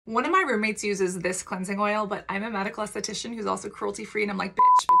One of my roommates uses this cleansing oil, but I'm a medical esthetician who's also cruelty-free, and I'm like,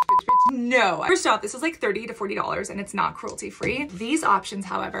 bitch, no. First off, this is like $30 to $40 and it's not cruelty-free. These options,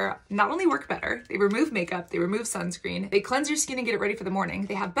 however, not only work better, they remove makeup, they remove sunscreen, they cleanse your skin and get it ready for the morning,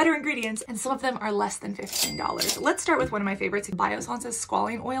 they have better ingredients, and some of them are less than $15. Let's start with one of my favorites. Biosance's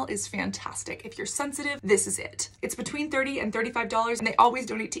squalane oil is fantastic. If you're sensitive, this is it. It's between $30 and $35, and they always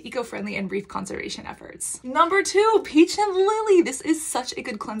donate to eco-friendly and reef conservation efforts. Number 2, Peach and Lily. This is such a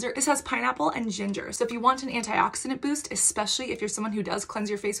good cleanser. This has pineapple and ginger. So if you want an antioxidant boost, especially if you're someone who does cleanse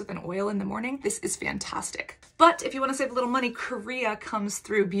your face with an oil in the morning, this is fantastic. But if you want to save a little money, Korea comes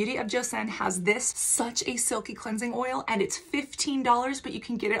through. Beauty of Joseon has this, such a silky cleansing oil, and it's $15, but you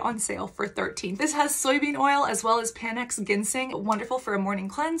can get it on sale for $13. This has soybean oil as well as Panex ginseng, wonderful for a morning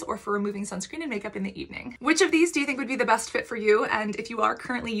cleanse or for removing sunscreen and makeup in the evening. Which of these do you think would be the best fit for you? And if you are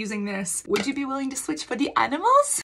currently using this, would you be willing to switch for the animals?